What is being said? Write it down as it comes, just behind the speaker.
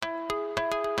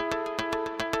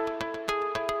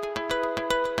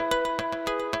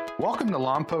Welcome to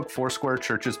Lompoc Foursquare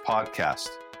Church's podcast.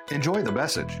 Enjoy the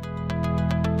message.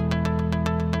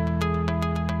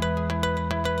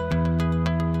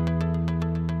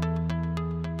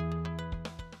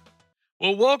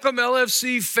 Well, welcome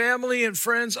LFC family and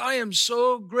friends. I am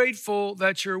so grateful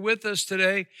that you're with us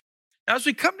today. As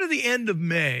we come to the end of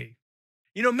May,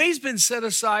 May's been set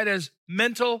aside as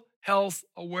Mental Health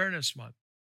Awareness Month.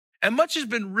 And much has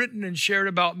been written and shared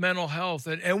about mental health.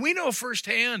 And we know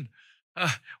firsthand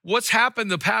what's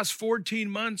happened the past 14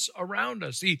 months around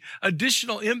us, the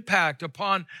additional impact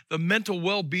upon the mental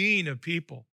well-being of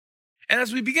people. And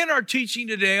as we begin our teaching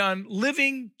today on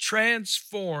living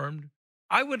transformed,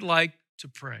 I would like to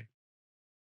pray.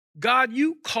 God,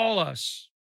 you call us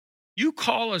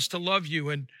to love you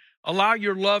and allow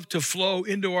your love to flow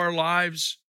into our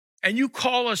lives. And you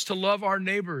call us to love our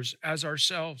neighbors as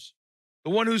ourselves,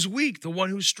 the one who's weak, the one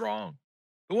who's strong,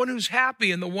 the one who's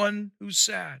happy and the one who's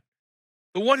sad,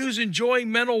 the one who's enjoying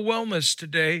mental wellness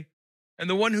today and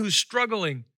the one who's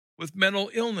struggling with mental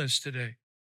illness today,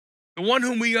 the one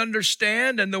whom we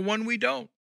understand and the one we don't,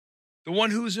 the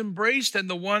one who is embraced and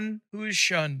the one who is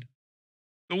shunned,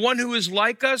 the one who is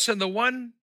like us and the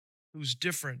one who's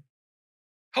different.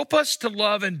 Help us to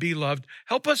love and be loved.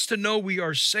 Help us to know we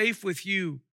are safe with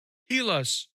you. Heal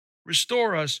us,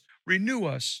 restore us, renew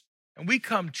us, and we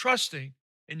come trusting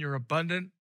in your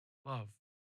abundant love.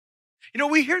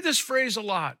 We hear this phrase a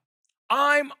lot.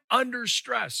 I'm under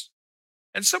stress.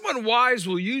 And someone wise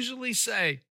will usually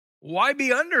say, why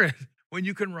be under it when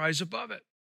you can rise above it?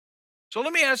 So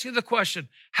let me ask you the question.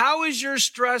 How is your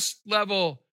stress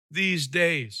level these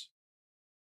days?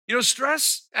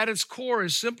 Stress at its core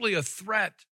is simply a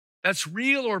threat that's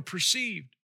real or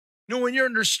perceived. When you're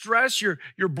under stress, your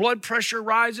blood pressure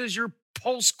rises, your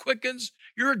pulse quickens,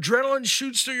 your adrenaline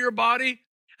shoots through your body.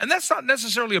 And that's not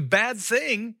necessarily a bad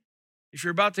thing if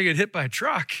you're about to get hit by a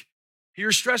truck.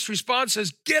 Your stress response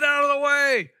says, get out of the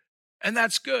way. And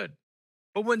that's good.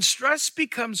 But when stress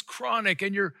becomes chronic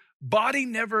and your body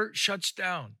never shuts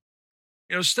down,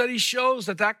 study shows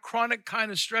that chronic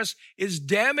kind of stress is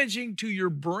damaging to your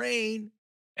brain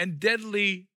and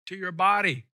deadly to your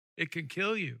body. It can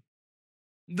kill you.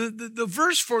 The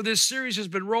verse for this series has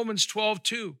been Romans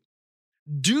 12:2.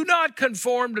 Do not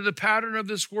conform to the pattern of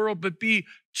this world, but be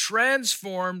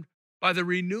transformed by the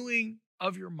renewing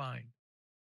of your mind.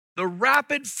 The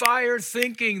rapid fire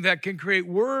thinking that can create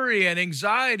worry and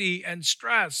anxiety and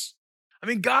stress.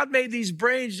 God made these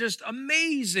brains just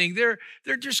amazing.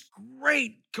 They're just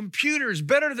great computers,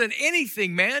 better than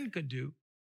anything man could do.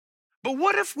 But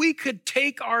what if we could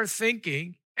take our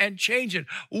thinking and change it?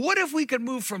 What if we could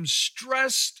move from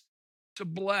stressed to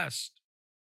blessed?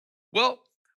 Well,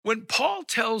 when Paul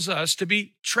tells us to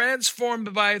be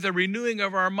transformed by the renewing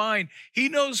of our mind, he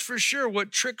knows for sure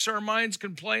what tricks our minds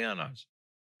can play on us.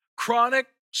 Chronic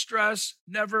stress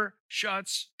never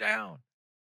shuts down.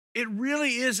 It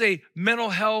really is a mental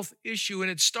health issue,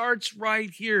 and it starts right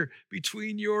here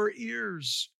between your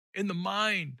ears in the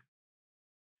mind.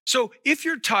 So if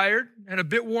you're tired and a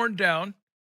bit worn down,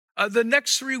 the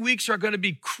next 3 weeks are going to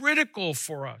be critical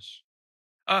for us.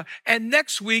 And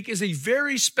next week is a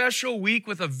very special week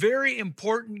with a very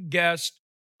important guest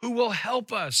who will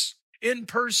help us in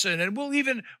person. And we'll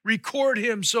even record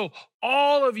him so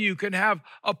all of you can have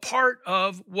a part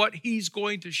of what he's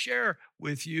going to share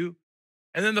with you.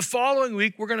 And then the following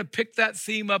week, we're going to pick that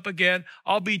theme up again.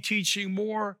 I'll be teaching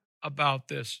more about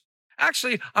this.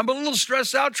 Actually, I'm a little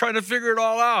stressed out trying to figure it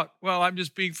all out. Well, I'm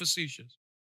just being facetious.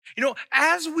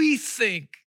 As we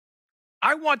think,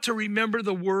 I want to remember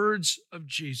the words of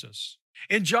Jesus.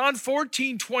 In John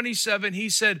 14:27, he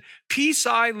said, peace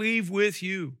I leave with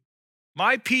you.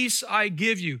 My peace I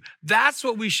give you. That's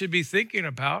what we should be thinking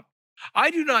about. I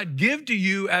do not give to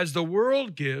you as the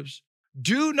world gives.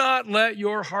 Do not let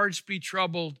your hearts be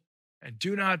troubled and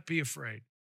do not be afraid.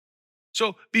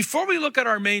 So before we look at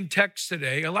our main text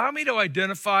today, allow me to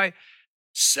identify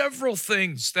several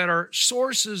things that are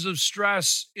sources of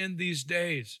stress in these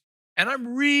days. And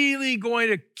I'm really going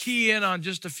to key in on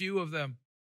just a few of them.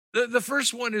 The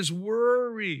first one is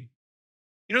worry.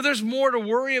 There's more to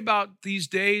worry about these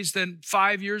days than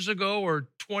 5 years ago or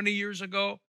 20 years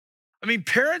ago.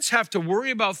 Parents have to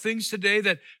worry about things today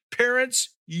that parents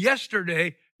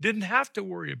yesterday didn't have to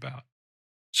worry about.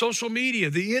 Social media,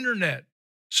 the internet,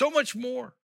 so much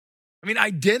more.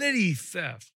 Identity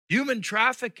theft, human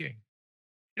trafficking.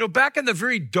 Back in the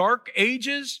very dark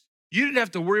ages, you didn't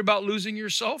have to worry about losing your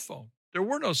cell phone. There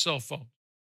were no cell phones.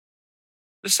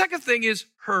 The second thing is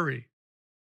hurry.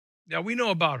 Now, we know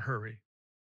about hurry.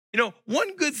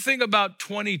 One good thing about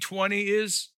 2020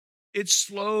 is it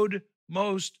slowed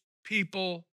most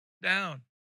people down.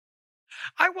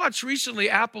 I watched recently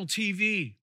Apple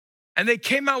TV, and they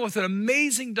came out with an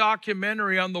amazing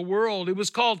documentary on the world. It was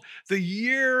called The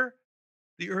Year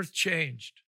the Earth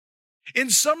Changed. In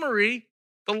summary,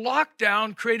 the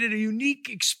lockdown created a unique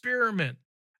experiment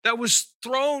that was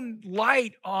thrown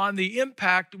light on the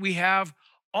impact we have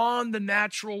on the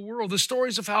natural world, the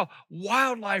stories of how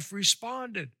wildlife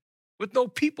responded with no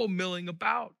people milling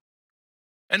about,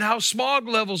 and how smog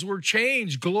levels were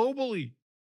changed globally,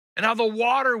 and how the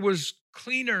water was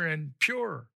cleaner and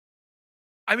purer.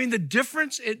 I mean, the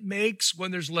difference it makes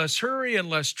when there's less hurry and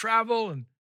less travel and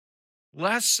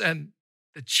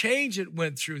the change it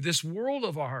went through, this world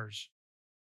of ours.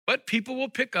 But people will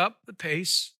pick up the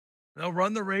pace, they'll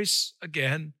run the race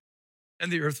again,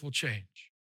 and the earth will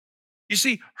change. You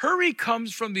see, hurry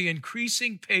comes from the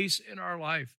increasing pace in our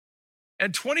life.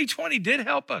 And 2020 did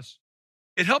help us.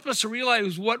 It helped us to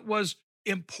realize what was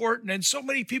important. And so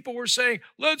many people were saying,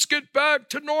 let's get back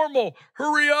to normal.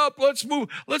 Hurry up, let's move.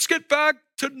 Let's get back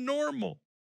to normal.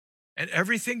 And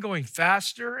everything going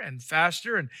faster and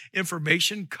faster, and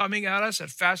information coming at us at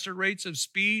faster rates of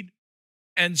speed.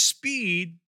 And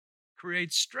speed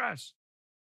creates stress.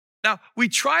 Now, we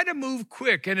try to move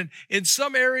quick, and in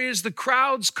some areas, the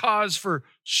crowds cause for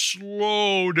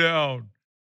slow down.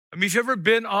 I mean, if you've ever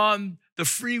been on the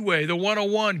freeway, the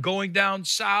 101 going down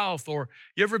south, or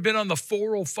you ever been on the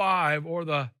 405 or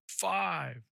the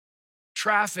 5,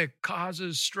 traffic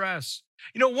causes stress.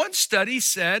 You know, one study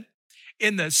said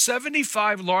in the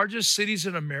 75 largest cities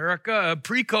in America,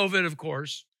 pre-COVID, of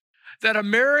course, that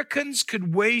Americans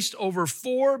could waste over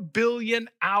 4 billion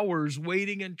hours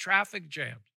waiting in traffic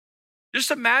jams.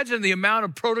 Just imagine the amount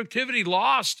of productivity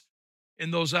lost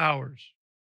in those hours.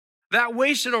 That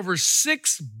wasted over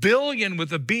 6 billion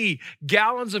with a B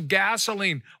gallons of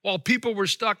gasoline while people were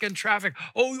stuck in traffic.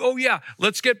 Oh yeah,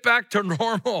 let's get back to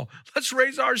normal. Let's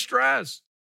raise our stress.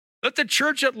 Let the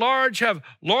church at large have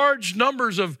large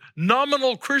numbers of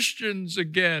nominal Christians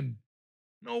again.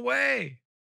 No way.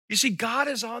 You see, God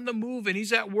is on the move, and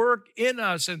he's at work in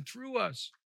us and through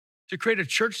us to create a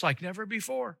church like never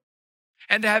before,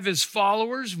 and to have his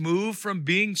followers move from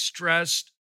being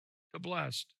stressed to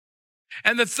blessed.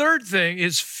 And the third thing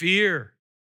is fear,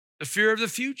 the fear of the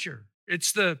future.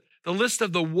 It's the list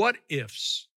of the what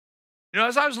ifs. You know,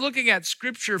 as I was looking at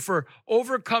scripture for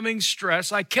overcoming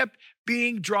stress, I kept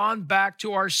being drawn back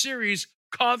to our series,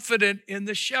 Confident in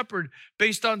the Shepherd,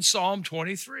 based on Psalm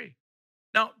 23.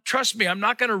 Now, trust me, I'm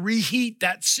not going to reheat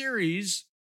that series,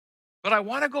 but I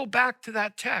want to go back to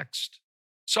that text,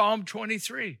 Psalm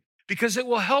 23, because it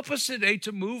will help us today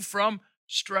to move from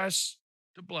stress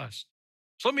to blessed.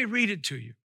 So let me read it to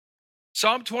you.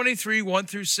 Psalm 23,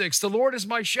 1-6. The Lord is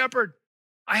my shepherd.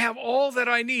 I have all that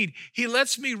I need. He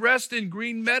lets me rest in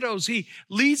green meadows. He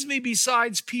leads me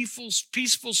beside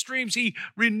peaceful streams. He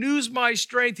renews my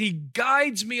strength. He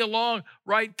guides me along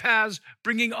right paths,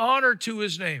 bringing honor to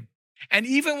his name. And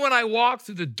even when I walk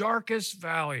through the darkest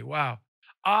valley,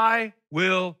 I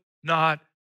will not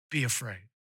be afraid.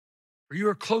 For you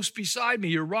are close beside me.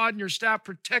 Your rod and your staff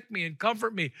protect me and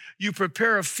comfort me. You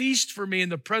prepare a feast for me in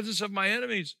the presence of my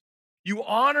enemies. You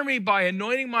honor me by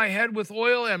anointing my head with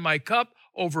oil, and my cup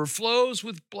overflows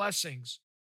with blessings.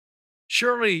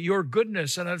 Surely your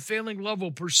goodness and unfailing love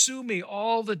will pursue me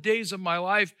all the days of my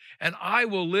life, and I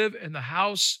will live in the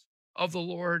house of the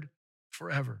Lord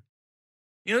forever.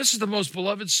 You know, this is the most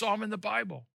beloved psalm in the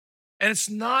Bible. And it's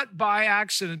not by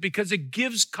accident, because it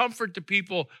gives comfort to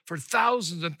people for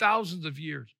thousands and thousands of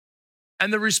years.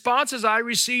 And the responses I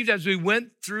received as we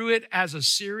went through it as a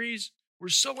series were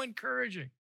so encouraging.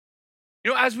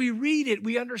 You know, as we read it,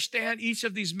 we understand each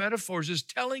of these metaphors is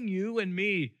telling you and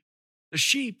me, the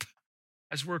sheep,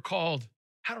 as we're called,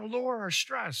 how to lower our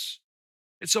stress.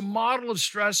 It's a model of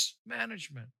stress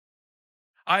management.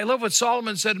 I love what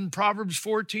Solomon said in Proverbs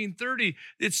 14:30.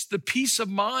 It's the peace of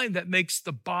mind that makes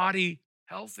the body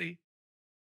healthy.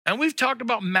 And we've talked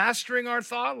about mastering our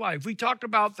thought life. We talked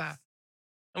about that.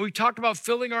 And we talked about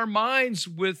filling our minds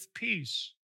with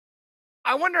peace.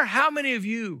 I wonder how many of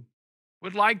you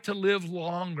would like to live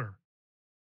longer.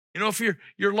 You know, if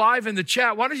you're live in the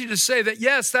chat, why don't you just say that,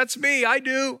 yes, that's me. I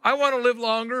do. I want to live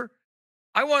longer.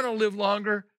 I want to live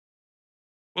longer.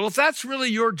 Well, if that's really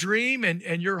your dream and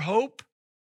your hope,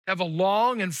 have a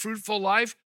long and fruitful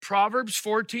life, Proverbs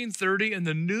 14:30 in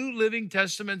the New Living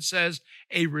Testament says,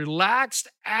 a relaxed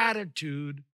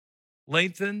attitude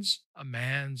lengthens a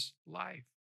man's life.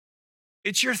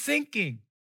 It's your thinking,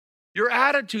 your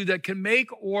attitude that can make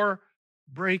or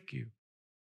break you.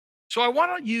 So I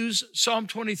want to use Psalm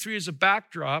 23 as a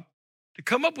backdrop to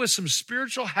come up with some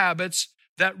spiritual habits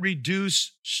that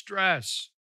reduce stress.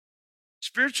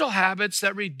 Spiritual habits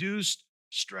that reduce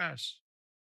stress.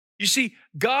 You see,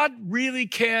 God really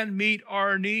can meet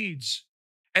our needs.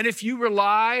 And if you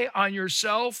rely on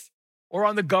yourself or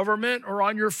on the government or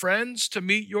on your friends to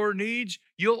meet your needs,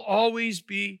 you'll always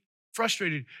be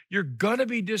frustrated. You're going to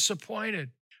be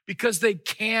disappointed because they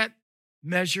can't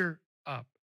measure up.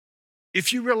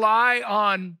 If you rely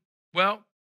on,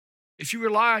 if you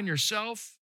rely on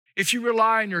yourself, if you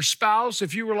rely on your spouse,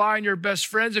 if you rely on your best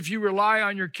friends, if you rely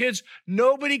on your kids,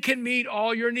 nobody can meet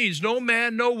all your needs. No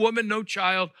man, no woman, no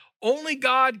child. Only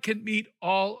God can meet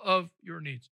all of your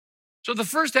needs. So the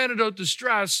first antidote to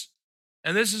stress,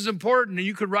 and this is important, and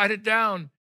you could write it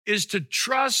down, is to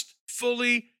trust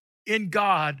fully in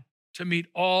God to meet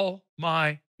all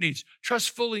my needs.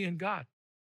 Trust fully in God.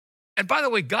 And by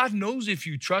the way, God knows if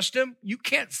you trust him, you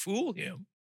can't fool him.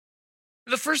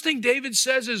 The first thing David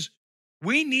says is,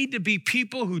 we need to be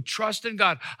people who trust in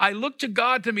God. I look to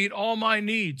God to meet all my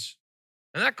needs.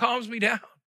 And that calms me down.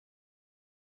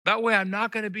 That way I'm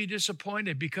not going to be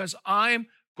disappointed because I'm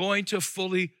going to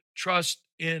fully trust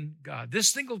in God.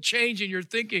 This thing will change in your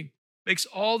thinking, makes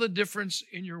all the difference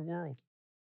in your world.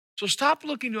 So stop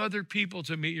looking to other people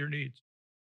to meet your needs.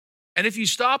 And if you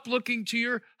stop looking to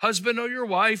your husband or your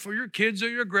wife or your kids or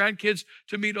your grandkids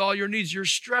to meet all your needs, your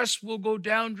stress will go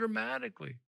down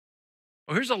dramatically.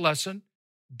 Well, here's a lesson.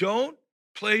 Don't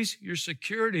place your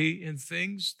security in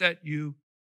things that you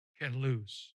can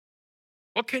lose.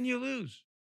 What can you lose?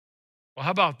 Well,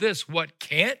 how about this? What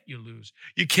can't you lose?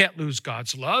 You can't lose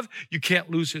God's love. You can't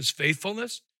lose his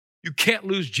faithfulness. You can't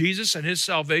lose Jesus and his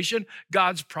salvation,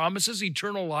 God's promises,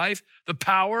 eternal life, the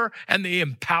power and the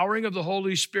empowering of the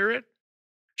Holy Spirit.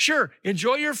 Sure,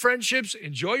 enjoy your friendships,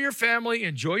 enjoy your family,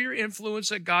 enjoy your influence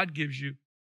that God gives you.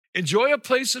 Enjoy a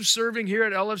place of serving here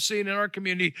at LFC and in our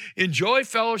community. Enjoy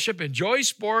fellowship, enjoy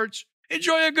sports,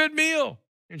 enjoy a good meal,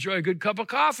 enjoy a good cup of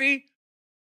coffee.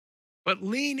 But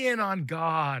lean in on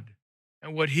God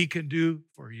and what he can do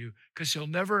for you because he'll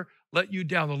never let you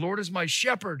down. The Lord is my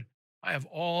shepherd. I have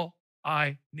all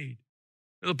I need.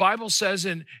 The Bible says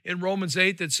in Romans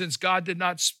 8 that since God did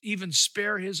not even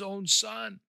spare his own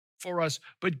son for us,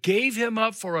 but gave him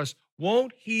up for us,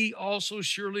 won't he also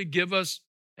surely give us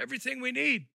everything we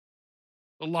need?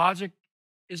 The logic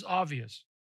is obvious.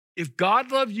 If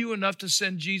God loved you enough to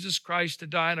send Jesus Christ to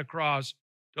die on a cross,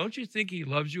 don't you think he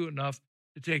loves you enough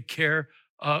to take care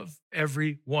of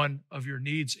every one of your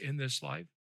needs in this life?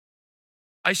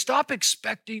 I stop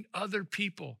expecting other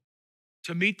people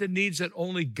to meet the needs that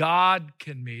only God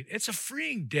can meet. It's a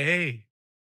freeing day.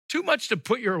 Too much to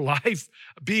put your life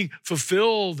being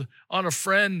fulfilled on a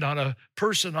friend, on a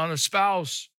person, on a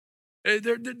spouse.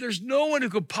 There's no one who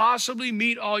could possibly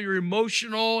meet all your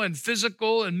emotional and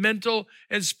physical and mental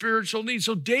and spiritual needs.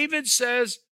 So David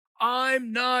says,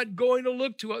 I'm not going to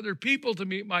look to other people to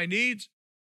meet my needs.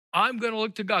 I'm going to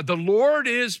look to God. The Lord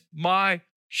is my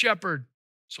shepherd,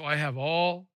 so I have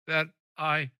all that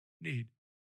I need.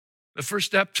 The first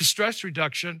step to stress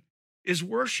reduction is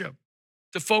worship,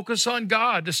 to focus on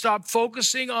God, to stop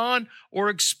focusing on or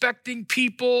expecting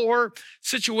people or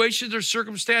situations or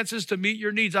circumstances to meet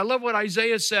your needs. I love what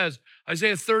Isaiah says,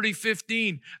 Isaiah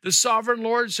 30:15. The sovereign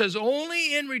Lord says,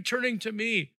 only in returning to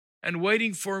me and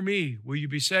waiting for me will you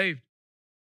be saved.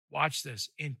 Watch this.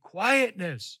 In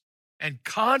quietness and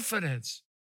confidence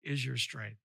is your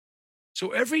strength.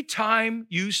 So every time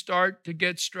you start to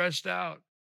get stressed out,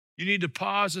 you need to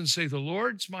pause and say, the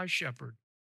Lord's my shepherd.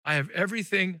 I have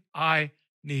everything I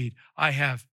need. I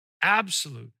have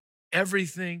absolute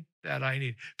everything that I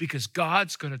need because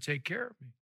God's going to take care of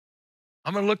me.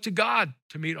 I'm going to look to God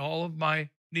to meet all of my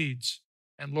needs.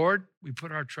 And Lord, we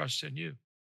put our trust in you.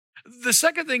 The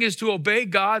second thing is to obey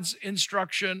God's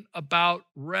instruction about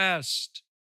rest.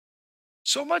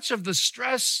 So much of the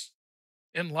stress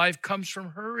in life comes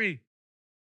from hurry.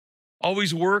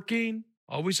 Always working,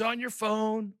 always on your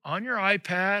phone, on your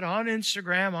iPad, on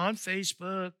Instagram, on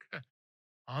Facebook,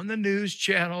 on the news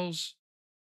channels.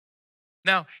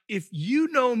 Now, if you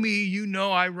know me, you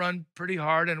know I run pretty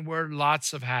hard and wear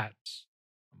lots of hats.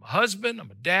 I'm a husband,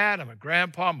 I'm a dad, I'm a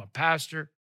grandpa, I'm a pastor.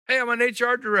 Hey, I'm an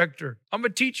HR director. I'm a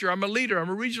teacher, I'm a leader, I'm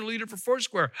a regional leader for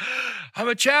Foursquare. I'm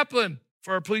a chaplain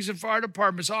for our police and fire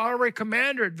departments, honorary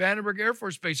commander at Vandenberg Air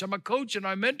Force Base. I'm a coach and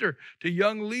I mentor to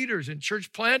young leaders and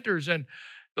church planters, and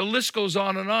the list goes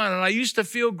on. And I used to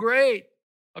feel great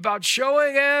about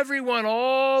showing everyone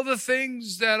all the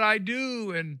things that I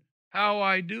do and how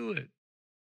I do it.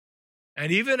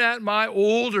 And even at my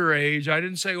older age, I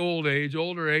didn't say old age,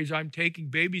 older age, I'm taking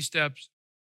baby steps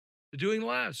to doing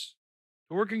less,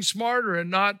 to working smarter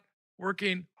and not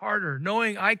working harder,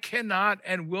 knowing I cannot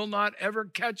and will not ever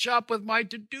catch up with my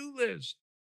to-do list.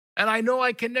 And I know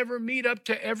I can never meet up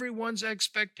to everyone's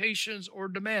expectations or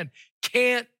demand.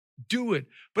 Can't do it.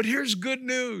 But here's good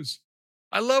news.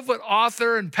 I love what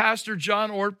author and pastor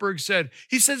John Ortberg said.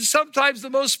 He said, sometimes the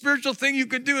most spiritual thing you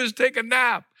can do is take a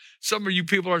nap. Some of you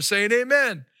people are saying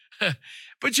amen.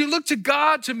 But you look to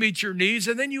God to meet your needs,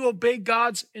 and then you obey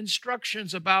God's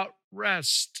instructions about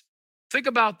rest. Think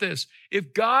about this.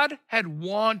 If God had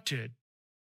wanted,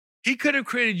 he could have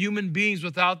created human beings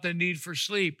without the need for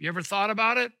sleep. You ever thought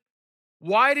about it?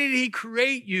 Why did he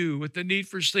create you with the need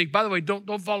for sleep? By the way, don't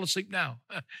fall asleep now.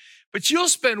 But you'll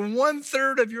spend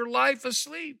 1/3 of your life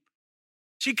asleep.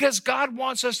 See, because God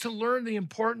wants us to learn the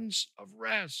importance of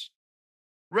rest.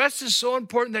 Rest is so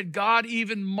important that God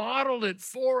even modeled it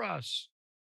for us.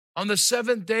 On the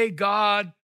seventh day,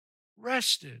 God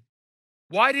rested.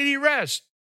 Why did he rest?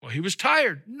 Well, he was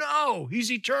tired. No,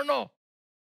 he's eternal.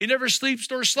 He never sleeps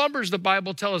nor slumbers, the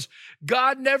Bible tells us.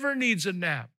 God never needs a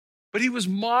nap. But he was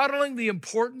modeling the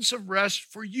importance of rest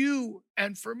for you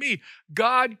and for me.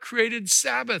 God created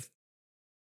Sabbath.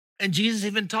 And Jesus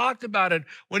even talked about it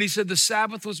when he said the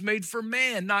Sabbath was made for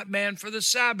man, not man for the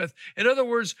Sabbath. In other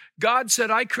words, God said,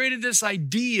 I created this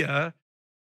idea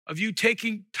of you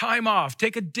taking time off,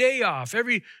 take a day off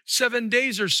every 7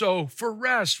 days or so for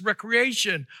rest,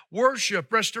 recreation,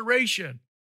 worship, restoration.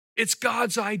 It's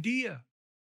God's idea.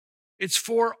 It's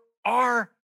for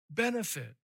our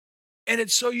benefit. And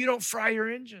it's so you don't fry your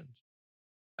engines.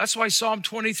 That's why Psalm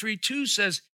 23:2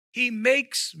 says, he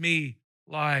makes me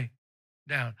lie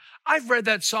down. I've read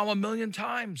that Psalm 1,000,000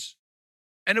 times.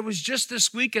 And it was just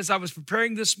this week as I was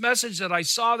preparing this message that I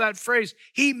saw that phrase,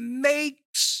 he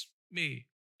makes me.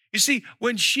 You see,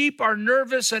 when sheep are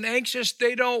nervous and anxious,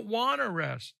 they don't want to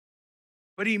rest.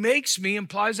 But he makes me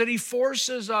implies that he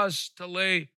forces us to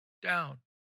lay down.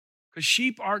 Because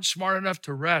sheep aren't smart enough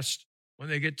to rest when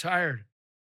they get tired.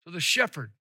 So the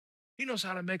shepherd, he knows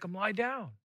how to make them lie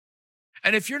down.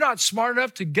 And if you're not smart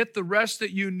enough to get the rest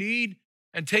that you need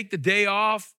and take the day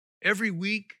off every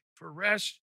week for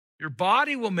rest, your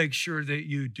body will make sure that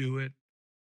you do it.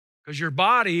 Because your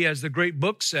body, as the great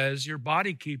book says, your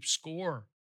body keeps score.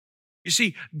 You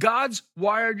see, God's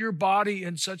wired your body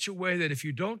in such a way that if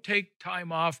you don't take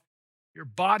time off, your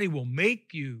body will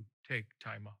make you take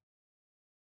time off.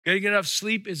 Getting enough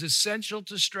sleep is essential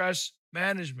to stress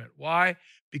management. Why?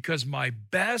 Because my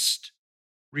best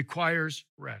requires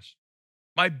rest.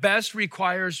 My best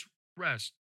requires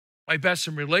rest. My best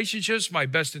in relationships, my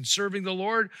best in serving the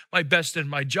Lord, my best in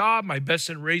my job, my best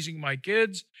in raising my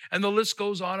kids, and the list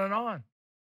goes on and on.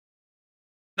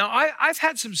 Now, I've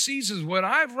had some seasons when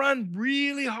I've run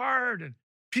really hard and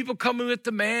people come in with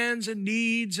demands and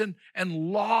needs and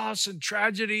loss and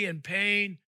tragedy and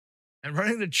pain and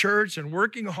running the church and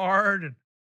working hard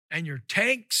and your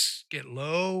tanks get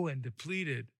low and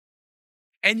depleted.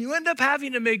 And you end up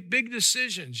having to make big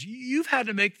decisions. You've had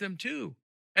to make them too,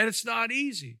 and it's not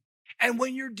easy. And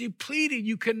when you're depleted,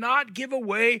 you cannot give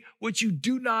away what you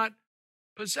do not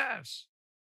possess.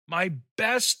 My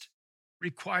best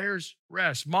requires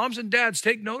rest. Moms and dads,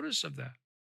 take notice of that.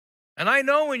 And I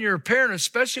know when you're a parent,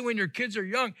 especially when your kids are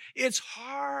young, it's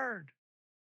hard.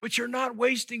 But you're not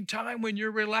wasting time when you're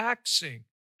relaxing.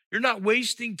 You're not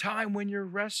wasting time when you're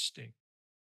resting.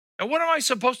 And what am I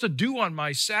supposed to do on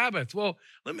my Sabbath? Well,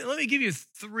 let me give you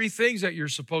 3 things that you're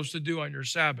supposed to do on your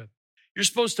Sabbath. You're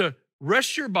supposed to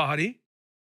rest your body,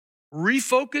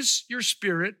 refocus your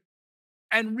spirit,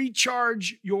 and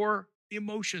recharge your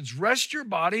emotions. Rest your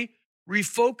body,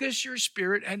 refocus your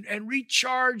spirit, and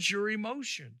recharge your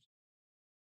emotions.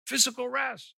 Physical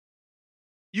rest.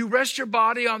 You rest your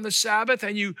body on the Sabbath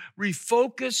and you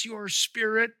refocus your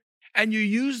spirit and you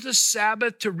use the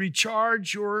Sabbath to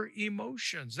recharge your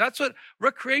emotions. That's what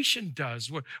recreation does.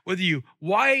 Whether you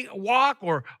walk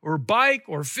or bike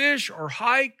or fish or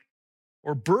hike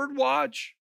or bird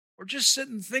watch or just sit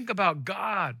and think about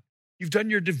God. You've done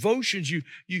your devotions.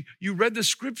 You read the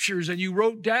scriptures and you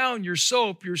wrote down your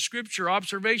SOAP, your scripture,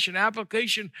 observation,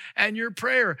 application, and your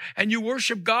prayer. And you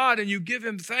worship God and you give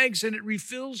him thanks and it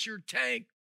refills your tank.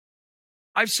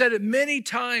 I've said it many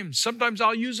times. Sometimes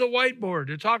I'll use a whiteboard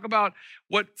to talk about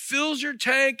what fills your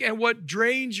tank and what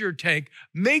drains your tank.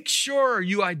 Make sure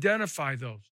you identify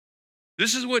those.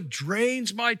 This is what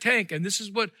drains my tank, and this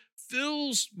is what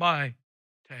fills my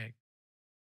tank.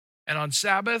 And on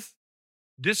Sabbath,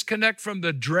 disconnect from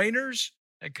the drainers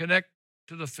and connect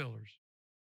to the fillers.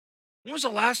 When was the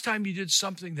last time you did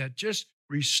something that just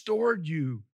restored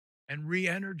you and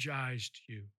re-energized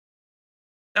you?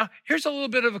 Now, here's a little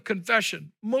bit of a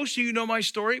confession. Most of you know my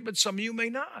story, but some of you may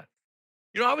not.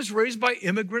 I was raised by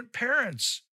immigrant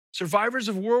parents, survivors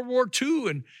of World War II,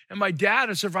 and my dad,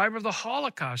 a survivor of the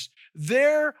Holocaust.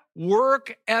 Their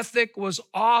work ethic was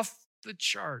off the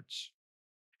charts.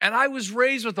 And I was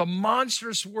raised with a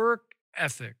monstrous work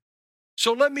ethic.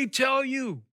 So let me tell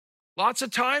you, lots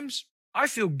of times I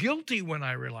feel guilty when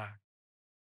I relax.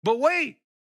 But wait,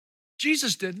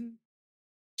 Jesus didn't.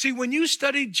 See, when you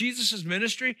study Jesus'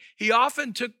 ministry, he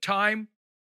often took time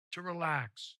to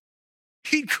relax.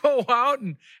 He'd go out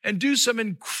and do some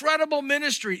incredible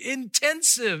ministry,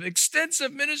 intensive,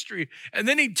 extensive ministry. And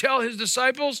then he'd tell his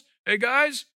disciples, hey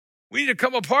guys, we need to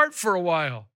come apart for a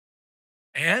while.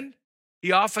 And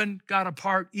he often got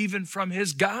apart even from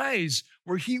his guys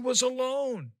where he was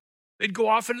alone. They'd go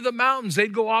off into the mountains.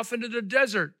 They'd go off into the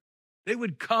desert. They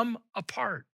would come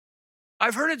apart.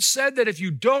 I've heard it said that if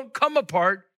you don't come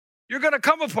apart, you're going to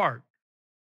come apart.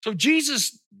 So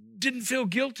Jesus didn't feel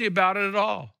guilty about it at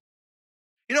all.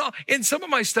 You know, in some of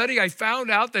my study, I found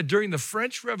out that during the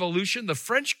French Revolution, the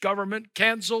French government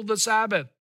canceled the Sabbath.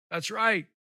 That's right.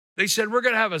 They said, we're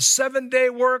going to have a 7-day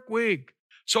work week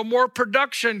so more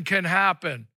production can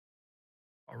happen.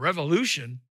 A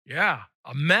revolution? Yeah,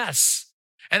 a mess.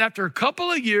 And after a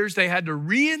couple of years, they had to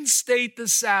reinstate the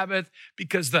Sabbath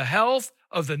because the health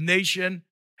of the nation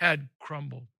had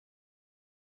crumbled.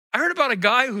 I heard about a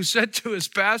guy who said to his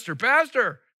pastor,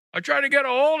 Pastor, I tried to get a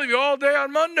hold of you all day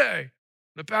on Monday.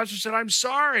 The pastor said, I'm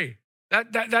sorry.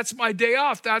 That's my day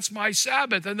off. That's my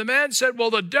Sabbath. And the man said, well,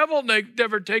 the devil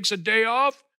never takes a day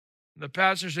off. And the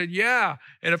pastor said, yeah.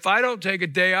 And if I don't take a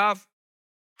day off,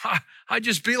 I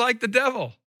just be like the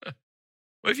devil.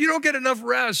 But if you don't get enough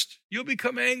rest, you'll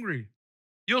become angry.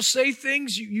 You'll say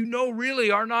things you know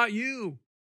really are not you.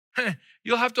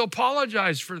 You'll have to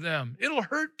apologize for them. It'll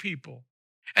hurt people.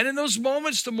 And in those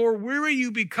moments, the more weary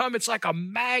you become, it's like a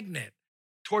magnet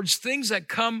towards things that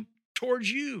come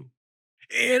towards you.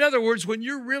 In other words, when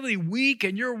you're really weak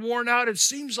and you're worn out, it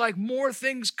seems like more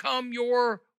things come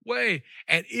your way.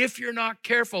 And if you're not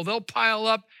careful, they'll pile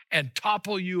up and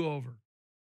topple you over.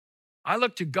 I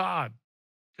look to God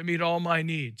to meet all my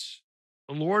needs.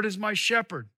 The Lord is my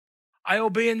shepherd. I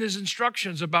obey in his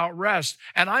instructions about rest,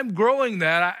 and I'm growing in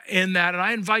that, and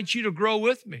I invite you to grow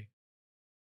with me.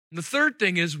 And the third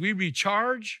thing is we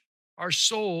recharge our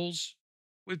souls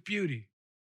with beauty.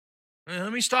 And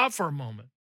let me stop for a moment.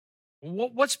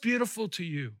 What's beautiful to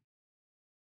you?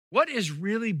 What is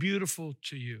really beautiful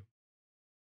to you?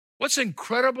 What's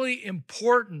incredibly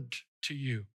important to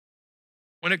you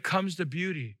when it comes to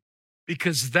beauty?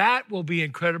 Because that will be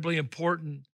incredibly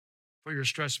important for your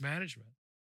stress management.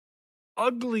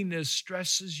 Ugliness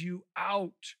stresses you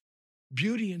out.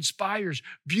 Beauty inspires.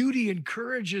 Beauty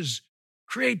encourages.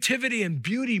 Creativity and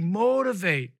beauty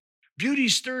motivate. Beauty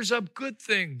stirs up good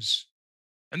things.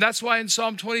 And that's why in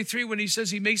Psalm 23, when he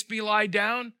says he makes me lie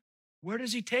down, where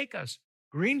does he take us?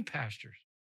 Green pastures,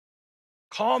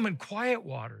 calm and quiet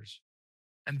waters.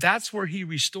 And that's where he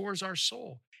restores our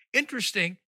soul.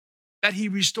 Interesting that he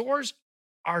restores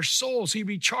our souls. He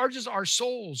recharges our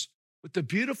souls with the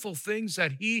beautiful things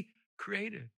that he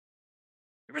created.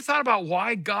 You ever thought about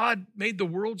why God made the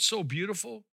world so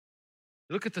beautiful?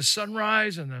 Look at the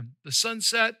sunrise and the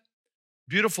sunset,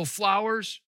 beautiful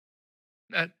flowers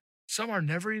that some are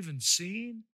never even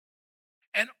seen.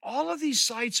 And all of these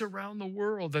sights around the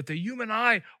world that the human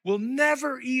eye will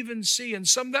never even see, and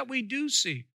some that we do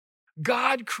see.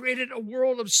 God created a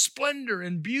world of splendor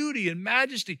and beauty and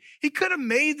majesty. He could have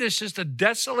made this just a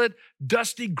desolate,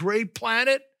 dusty, gray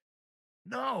planet.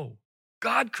 No,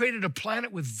 God created a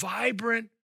planet with vibrant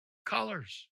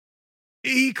colors.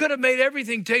 He could have made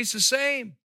everything taste the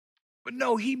same. But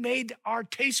no, he made our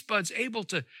taste buds able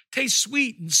to taste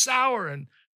sweet and sour and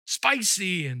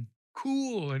spicy and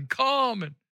cool and calm.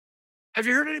 And have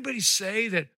you heard anybody say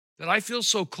that I feel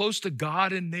so close to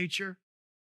God in nature?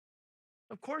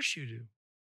 Of course you do.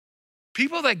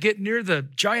 People that get near the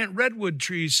giant redwood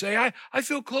trees say, I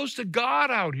feel close to God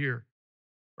out here.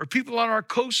 Or people on our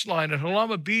coastline at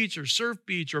Halama Beach or Surf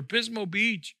Beach or Pismo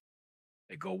Beach.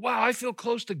 They go, wow, I feel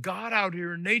close to God out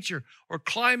here in nature, or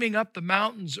climbing up the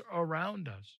mountains around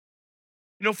us.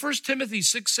 You know, 1 Timothy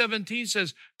 6:17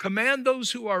 says, command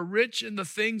those who are rich in the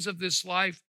things of this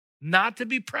life not to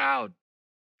be proud,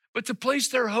 but to place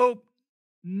their hope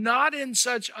not in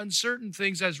such uncertain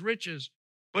things as riches,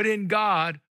 but in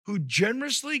God, who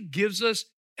generously gives us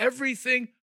everything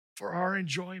for our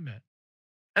enjoyment.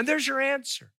 And there's your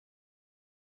answer.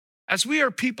 As we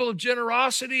are people of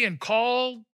generosity and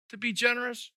called to be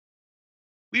generous,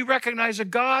 we recognize a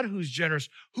God who's generous,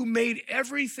 who made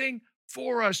everything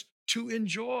for us to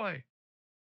enjoy.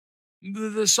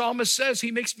 The psalmist says,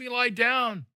 he makes me lie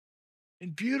down in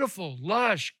beautiful,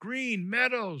 lush, green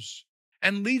meadows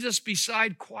and leads us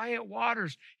beside quiet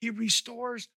waters. He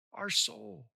restores our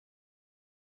soul.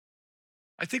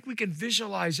 I think we can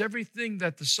visualize everything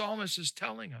that the psalmist is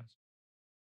telling us.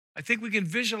 I think we can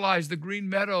visualize the green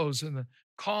meadows and the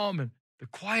calm and the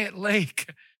quiet lake.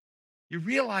 You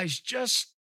realize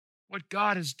just what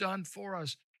God has done for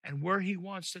us and where he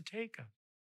wants to take us.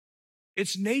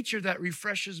 It's nature that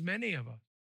refreshes many of us.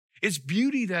 It's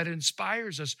beauty that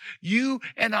inspires us. You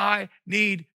and I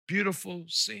need beautiful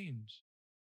scenes.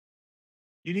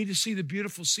 You need to see the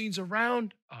beautiful scenes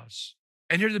around us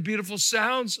and hear the beautiful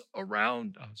sounds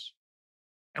around us.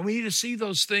 And we need to see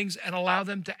those things and allow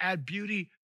them to add beauty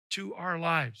to our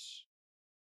lives.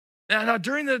 Now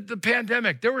during the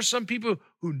pandemic, there were some people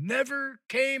who never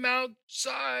came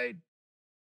outside.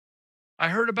 I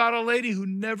heard about a lady who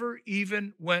never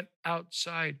even went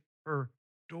outside her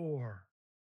door.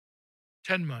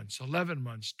 10 months, 11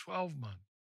 months, 12 months.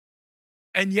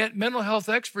 And yet mental health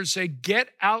experts say, get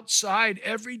outside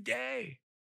every day.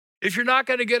 If you're not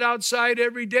going to get outside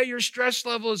every day, your stress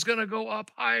level is going to go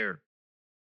up higher.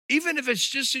 Even if it's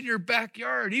just in your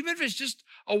backyard, even if it's just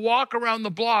a walk around the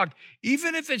block,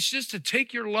 even if it's just to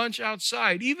take your lunch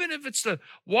outside, even if it's to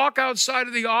walk outside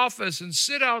of the office and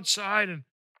sit outside and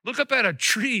look up at a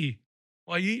tree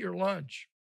while you eat your lunch.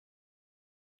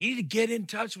 You need to get in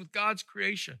touch with God's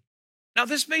creation. Now,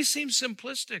 this may seem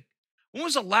simplistic. When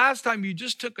was the last time you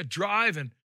just took a drive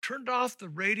and turned off the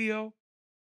radio?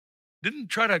 Didn't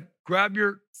try to grab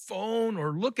your phone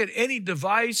or look at any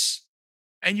device,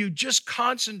 and you just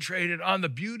concentrated on the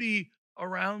beauty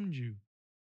around you?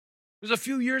 It was a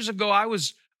few years ago, I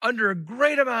was under a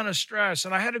great amount of stress,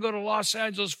 and I had to go to Los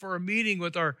Angeles for a meeting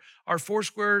with our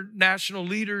Foursquare national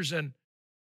leaders, and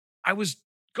I was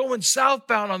going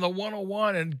southbound on the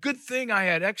 101, and good thing I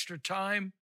had extra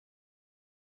time.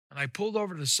 And I pulled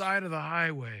over to the side of the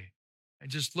highway and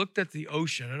just looked at the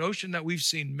ocean, an ocean that we've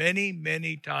seen many,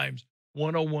 many times,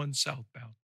 101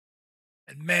 southbound.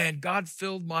 And man, God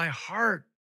filled my heart,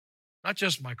 not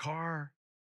just my car,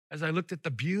 as I looked at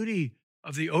the beauty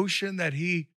of the ocean that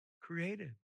he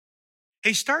created.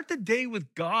 Hey, start the day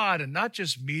with God and not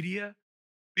just media.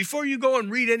 Before you go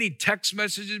and read any text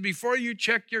messages, before you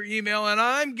check your email, and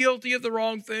I'm guilty of the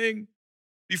wrong thing,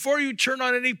 before you turn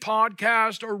on any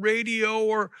podcast or radio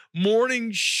or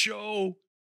morning show,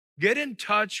 get in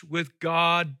touch with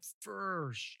God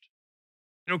first.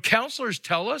 You know, counselors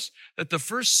tell us that the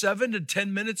first 7 to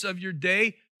 10 minutes of your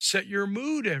day set your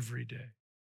mood every day.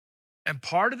 And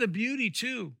part of the beauty,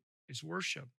 too, is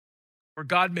worship. For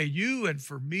God made you and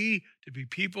for me to be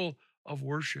people of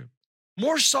worship.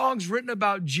 More songs written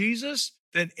about Jesus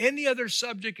than any other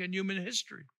subject in human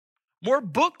history. More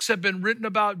books have been written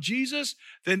about Jesus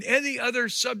than any other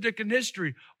subject in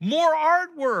history. More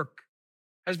artwork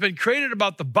has been created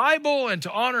about the Bible and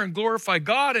to honor and glorify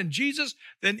God and Jesus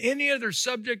than any other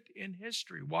subject in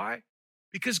history. Why?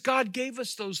 Because God gave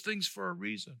us those things for a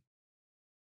reason.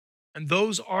 And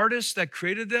those artists that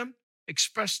created them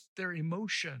expressed their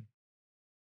emotion.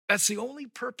 That's the only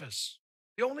purpose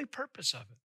of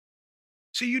it.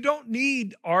 So you don't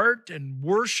need art and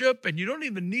worship, and you don't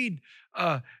even need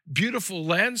a beautiful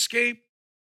landscape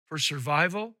for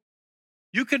survival.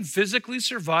 You can physically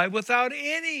survive without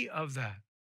any of that.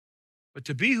 But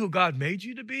to be who God made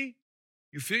you to be,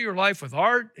 you fill your life with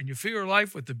art, and you fill your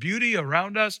life with the beauty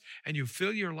around us, and you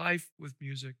fill your life with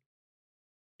music.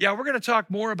 Yeah, we're going to talk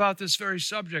more about this very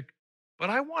subject, but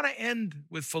I want to end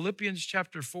with Philippians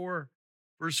chapter 4,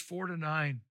 verse 4 to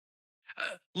 9.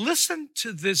 Listen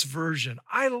to this version.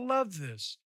 I love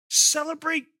this.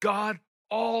 Celebrate God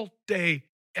all day,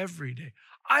 every day.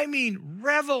 I mean,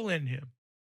 revel in him.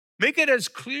 Make it as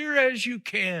clear as you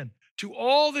can to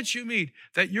all that you meet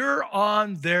that you're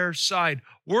on their side,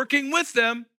 working with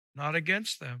them, not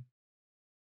against them.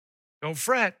 Don't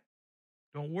fret.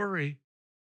 Don't worry.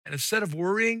 And instead of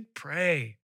worrying,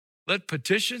 pray. Let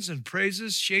petitions and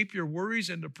praises shape your worries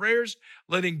into prayers,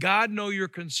 letting God know your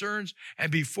concerns.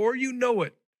 And before you know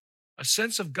it, a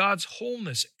sense of God's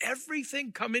wholeness,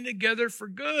 everything coming together for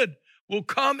good, will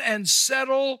come and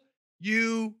settle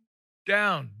you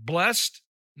down. Blessed,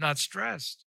 not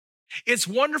stressed. It's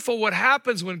wonderful what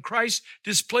happens when Christ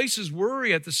displaces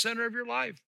worry at the center of your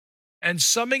life. And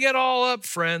summing it all up,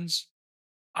 friends,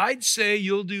 I'd say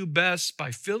you'll do best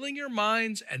by filling your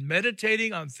minds and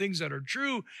meditating on things that are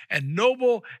true and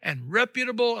noble and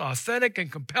reputable, and authentic and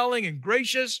compelling and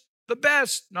gracious. The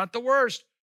best, not the worst.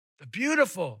 The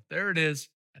beautiful, there it is,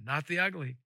 and not the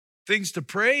ugly. Things to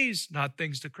praise, not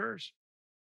things to curse.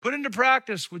 Put into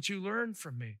practice what you learned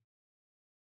from me,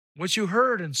 what you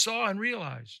heard and saw and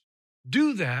realized.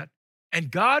 Do that, and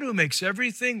God, who makes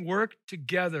everything work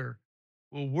together,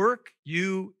 will work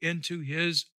you into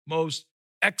his most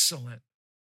excellent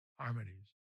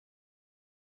harmonies.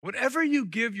 Whatever you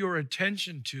give your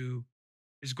attention to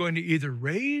is going to either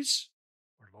raise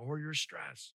or lower your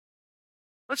stress.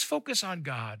 Let's focus on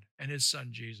God and his son,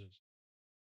 Jesus.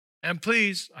 And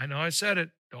please, I know I said it,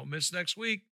 don't miss next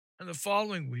week and the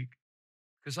following week,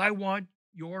 because I want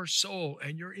your soul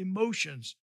and your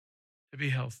emotions to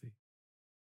be healthy.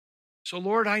 So,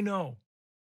 Lord, I know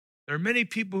there are many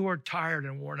people who are tired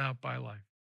and worn out by life.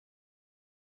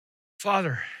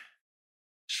 Father,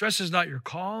 stress is not your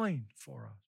calling for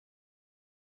us.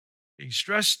 Being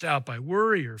stressed out by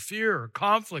worry or fear or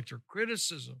conflict or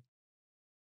criticism.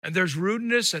 And there's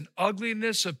rudeness and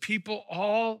ugliness of people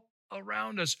all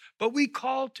around us. But we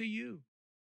call to you.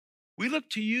 We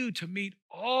look to you to meet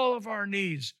all of our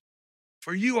needs.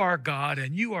 For you are God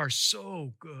and you are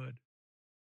so good.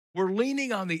 We're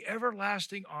leaning on the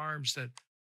everlasting arms that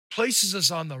places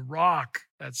us on the rock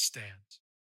that stands.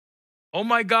 Oh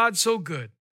my God, so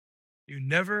good. You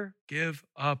never give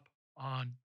up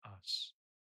on us.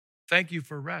 Thank you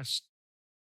for rest.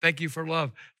 Thank you for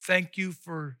love. Thank you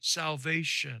for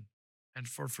salvation and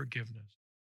for forgiveness.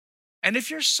 And if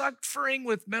you're suffering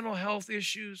with mental health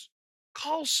issues,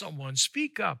 call someone,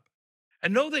 speak up,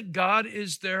 and know that God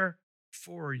is there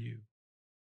for you.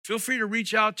 Feel free to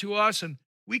reach out to us and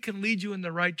we can lead you in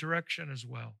the right direction as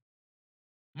well.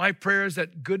 My prayer is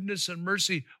that goodness and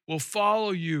mercy will follow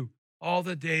you all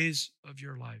the days of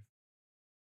your life.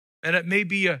 And it may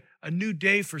be a new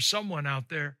day for someone out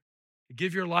there to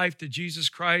give your life to Jesus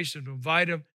Christ and to invite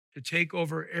him to take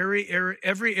over every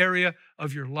area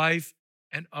of your life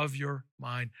and of your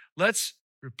mind. Let's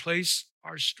replace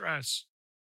our stress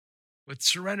with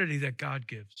serenity that God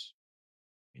gives.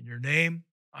 In your name,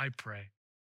 I pray.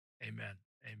 Amen.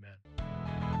 Amen.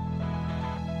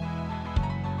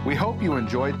 We hope you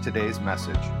enjoyed today's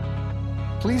message.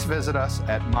 Please visit us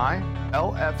at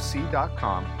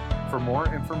mylfc.com for more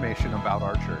information about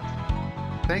our church.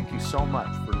 Thank you so much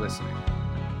for listening.